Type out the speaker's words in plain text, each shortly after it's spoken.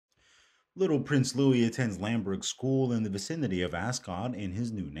Little Prince Louis attends Lambrook School in the vicinity of Ascot in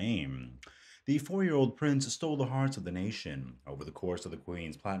his new name. The 4-year-old prince stole the hearts of the nation over the course of the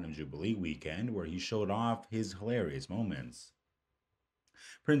Queen's Platinum Jubilee weekend, where he showed off his hilarious moments.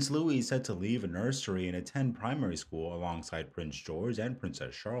 Prince Louis is set to leave a nursery and attend primary school alongside Prince George and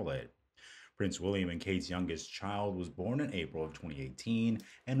Princess Charlotte. Prince William and Kate's youngest child was born in April of 2018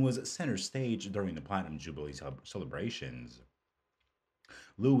 and was center stage during the Platinum Jubilee celebrations.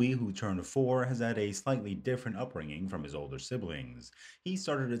 Louis, who turned 4, has had a slightly different upbringing from his older siblings. He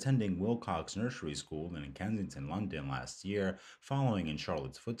started attending Willcocks Nursery School in Kensington, London last year, following in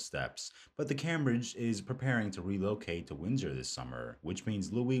Charlotte's footsteps, but the Cambridge is preparing to relocate to Windsor this summer, which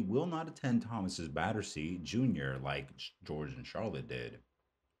means Louis will not attend Thomas's Battersea Jr. like George and Charlotte did.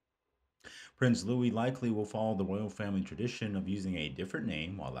 Prince Louis likely will follow the royal family tradition of using a different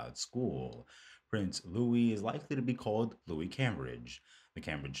name while at school. Prince Louis is likely to be called Louis Cambridge. The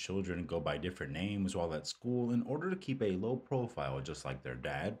Cambridge children go by different names while at school in order to keep a low profile, just like their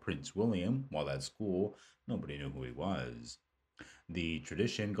dad, Prince William. While at school, nobody knew who he was. The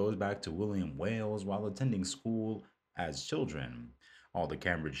tradition goes back to William Wales while attending school as children. All the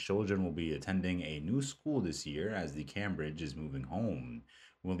Cambridge children will be attending a new school this year as the Cambridge is moving home.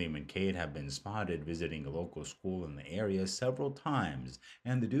 William and Kate have been spotted visiting a local school in the area several times,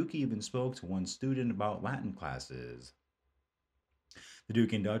 and the Duke even spoke to one student about Latin classes. The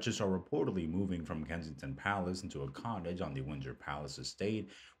Duke and Duchess are reportedly moving from Kensington Palace into a cottage on the Windsor Palace estate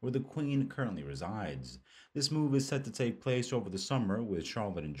where the Queen currently resides. This move is set to take place over the summer, with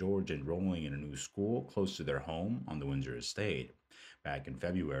Charlotte and George enrolling in a new school close to their home on the Windsor estate. Back in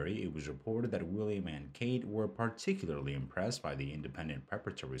February, it was reported that William and Kate were particularly impressed by the independent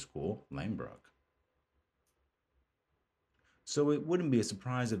preparatory school, Lambrook. So it wouldn't be a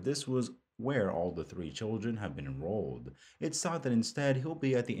surprise if this was where all the three children have been enrolled. It's thought that instead he'll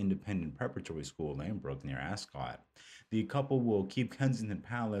be at the independent preparatory school Lambrook near Ascot. The couple will keep Kensington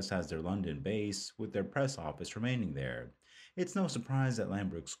Palace as their London base, with their press office remaining there. It's no surprise that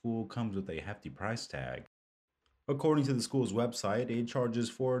Lambrook School comes with a hefty price tag. According to the school's website, it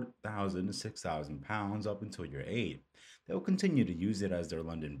charges £4,000 to £6,000 up until year 8. They'll continue to use it as their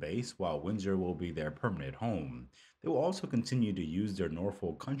London base, while Windsor will be their permanent home. They will also continue to use their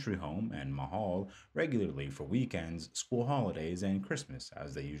Norfolk country home and Mahal regularly for weekends, school holidays, and Christmas,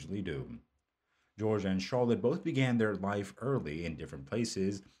 as they usually do. George and Charlotte both began their life early in different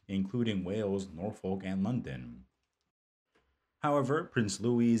places, including Wales, Norfolk, and London. However, Prince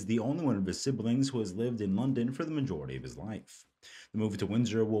Louis is the only one of his siblings who has lived in London for the majority of his life. The move to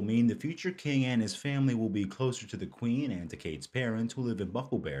Windsor will mean the future king and his family will be closer to the Queen and to Kate's parents, who live in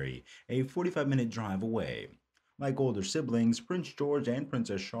Bucklebury, a 45-minute drive away. Like older siblings, Prince George and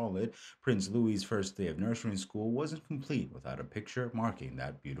Princess Charlotte, Prince Louis's first day of nursery school wasn't complete without a picture marking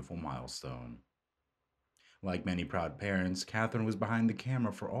that beautiful milestone. Like many proud parents, Catherine was behind the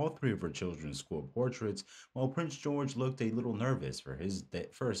camera for all three of her children's school portraits, while Prince George looked a little nervous for his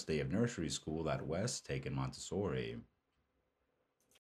first day of nursery school at West taken Montessori.